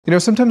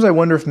Sometimes I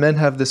wonder if men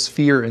have this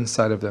fear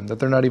inside of them that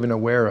they're not even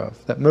aware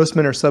of, that most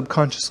men are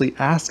subconsciously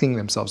asking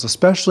themselves,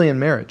 especially in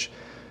marriage,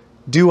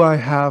 do I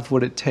have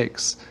what it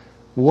takes?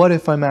 What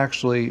if I'm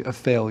actually a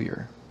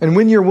failure? And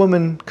when your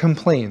woman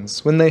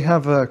complains, when they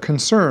have a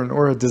concern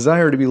or a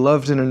desire to be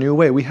loved in a new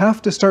way, we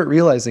have to start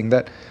realizing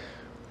that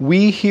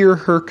we hear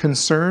her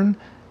concern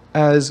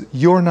as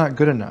you're not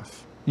good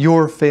enough,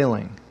 you're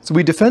failing. So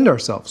we defend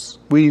ourselves,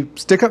 we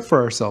stick up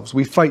for ourselves,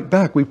 we fight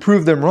back, we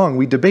prove them wrong,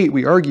 we debate,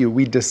 we argue,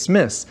 we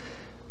dismiss,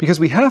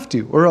 because we have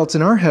to, or else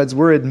in our heads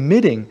we're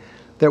admitting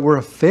that we're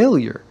a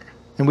failure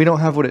and we don't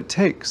have what it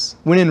takes.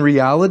 When in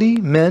reality,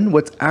 men,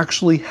 what's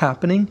actually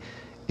happening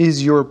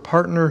is your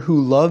partner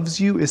who loves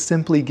you is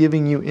simply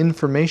giving you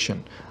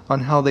information on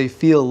how they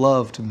feel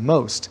loved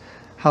most,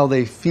 how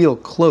they feel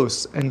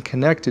close and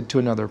connected to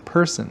another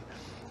person.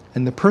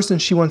 And the person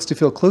she wants to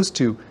feel close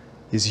to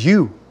is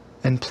you.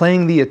 And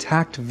playing the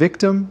attacked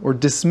victim or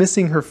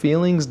dismissing her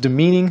feelings,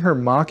 demeaning her,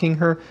 mocking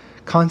her,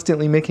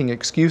 constantly making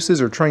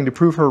excuses or trying to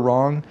prove her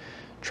wrong,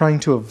 trying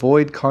to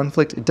avoid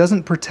conflict, it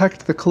doesn't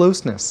protect the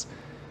closeness.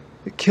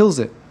 It kills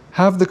it.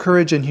 Have the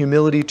courage and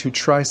humility to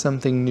try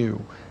something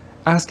new.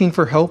 Asking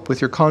for help with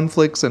your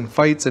conflicts and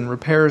fights and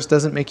repairs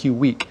doesn't make you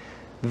weak.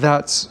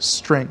 That's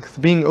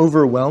strength. Being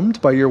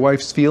overwhelmed by your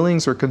wife's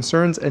feelings or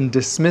concerns and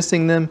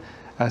dismissing them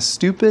as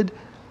stupid,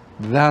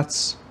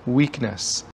 that's weakness.